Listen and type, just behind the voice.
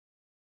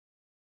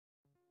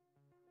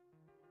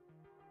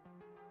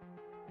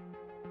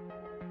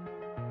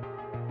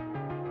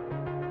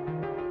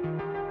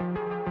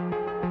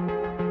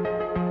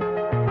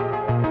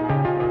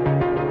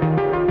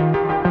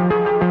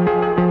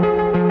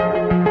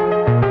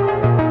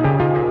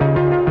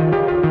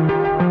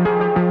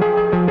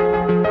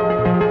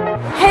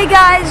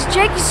guys,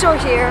 Jakeysaur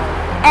here,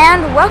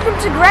 and welcome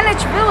to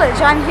Greenwich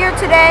Village. I'm here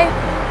today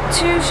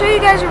to show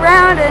you guys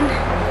around and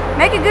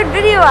make a good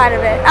video out of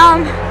it.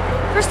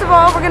 First of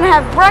all, we're going to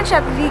have brunch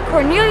at the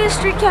Cornelia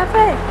Street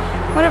Cafe,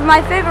 one of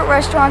my favorite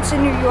restaurants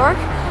in New York,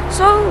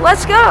 so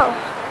let's go.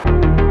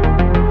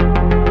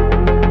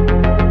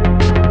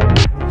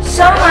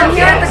 So I'm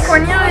here at the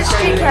Cornelia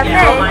Street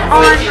Cafe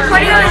on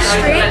Cornelia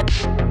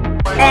Street.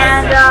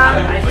 And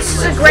this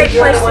is a great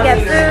place to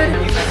get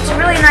food. It's a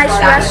really nice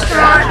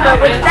restaurant, but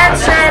with that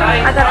said,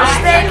 I got a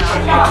steak.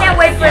 I can't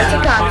wait for it to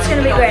come. It's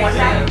going to be great.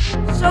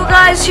 So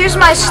guys, here's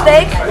my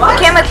steak. It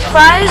came with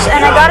fries,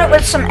 and I got it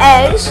with some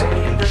eggs.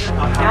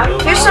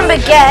 Here's some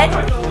baguette.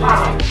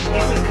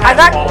 I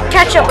got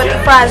ketchup with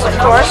the fries, of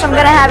course. I'm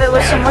going to have it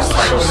with some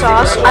Worcestershire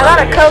sauce. I got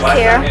a Coke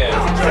here.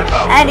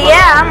 And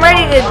yeah, I'm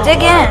ready to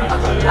dig in.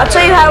 I'll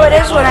tell you how it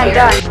is when I'm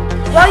done.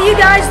 Well, you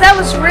guys, that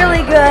was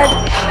really good.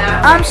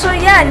 So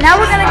yeah, now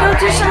we're gonna go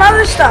do some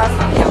other stuff.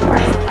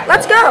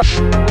 Let's go.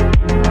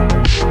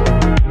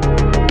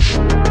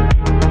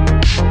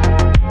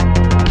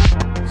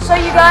 So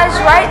you guys,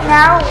 right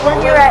now we're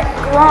here at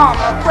Grom,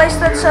 a place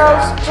that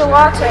sells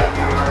gelato.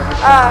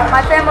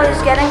 My family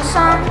is getting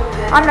some.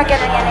 I'm not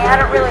getting any. I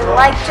don't really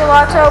like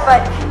gelato,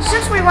 but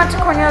since we went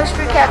to Cornelia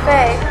Street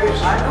Cafe,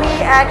 we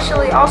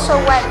actually also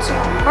went to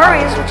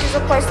Murray's, which is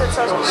a place that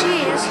sells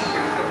cheese.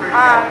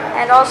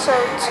 And also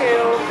to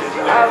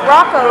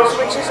Rocco's,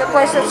 which is a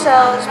place that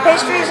sells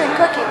pastries and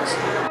cookies.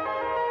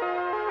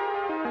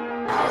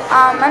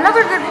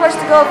 Another good place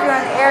to go if you're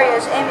in the area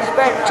is Amy's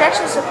Bread, which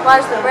actually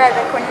supplies the bread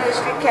that Cornelia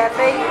Street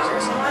Cafe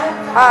uses.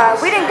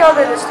 We didn't go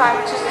there this time,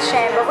 which is a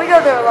shame, but we go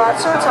there a lot,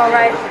 so it's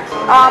alright.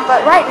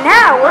 But right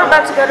now, we're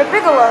about to go to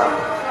Bigelow.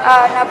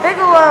 Now,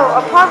 Bigelow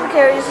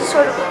Apothecaries is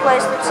sort of a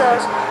place that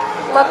sells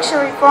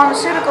luxury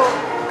pharmaceutical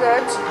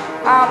goods.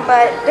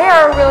 But they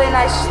are a really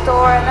nice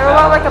store, and they're a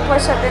lot like a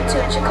place I've been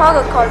to in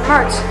Chicago called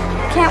Mertz.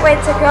 Can't wait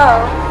to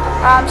go.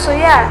 So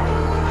yeah,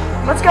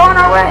 let's go on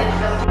our way.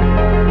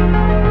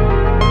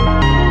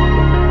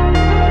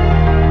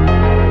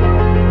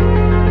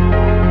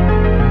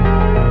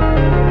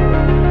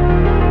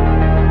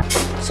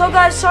 So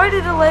guys, sorry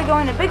to delay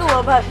going to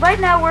Bigelow, but right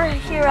now we're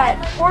here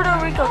at Puerto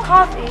Rico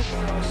Coffee,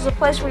 which is a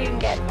place where you can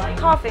get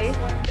coffee.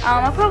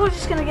 I'm probably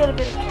just going to get a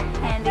bit of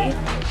candy.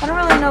 I don't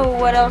really know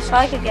what else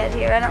I could get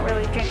here. I don't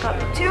really drink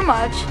coffee too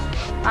much.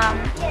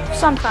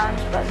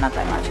 Sometimes, but not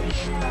that much.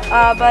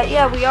 But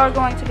yeah, we are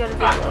going to go to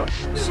Benro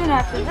soon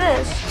after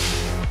this.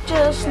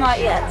 Just not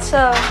yet.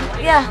 So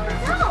yeah,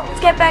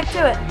 let's get back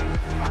to it.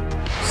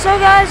 So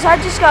guys, I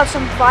just got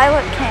some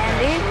violet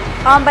candy.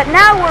 But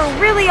now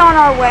we're really on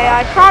our way.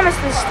 I promise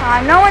this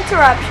time, no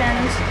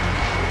interruptions.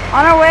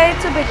 On our way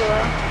to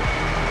Bigelow.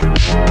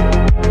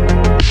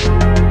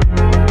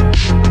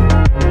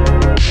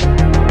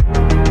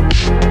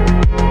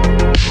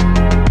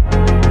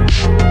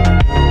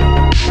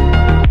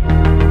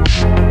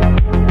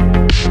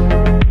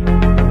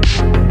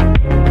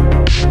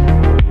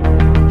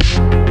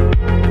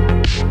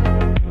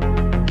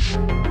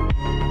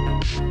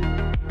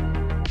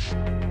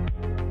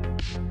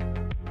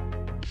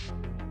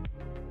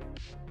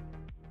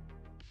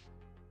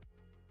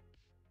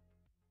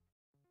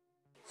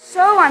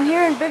 So I'm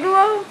here in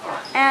Bigelow,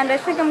 and I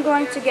think I'm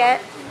going to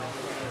get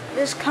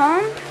this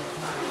comb,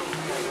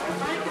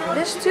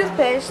 this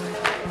toothpaste,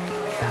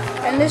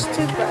 and this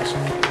toothbrush.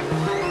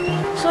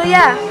 So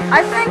yeah,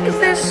 I think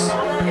this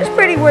is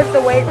pretty worth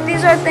the wait.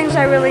 These are things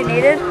I really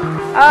needed.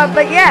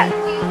 But yeah,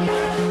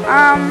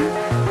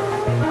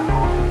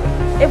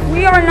 if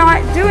we are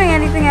not doing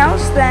anything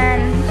else,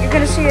 then you're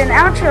going to see an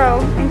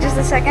outro in just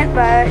a second.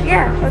 But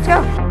yeah, let's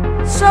go.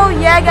 So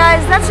yeah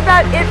guys, that's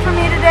about it for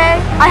me today.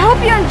 I hope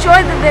you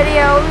enjoyed the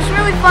video. It was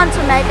really fun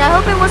to make. I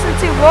hope it wasn't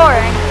too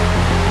boring.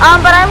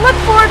 But I look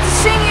forward to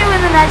seeing you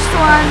in the next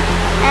one.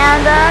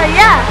 And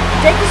yeah,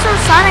 Jakeysaur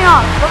signing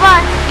off.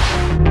 Bye-bye.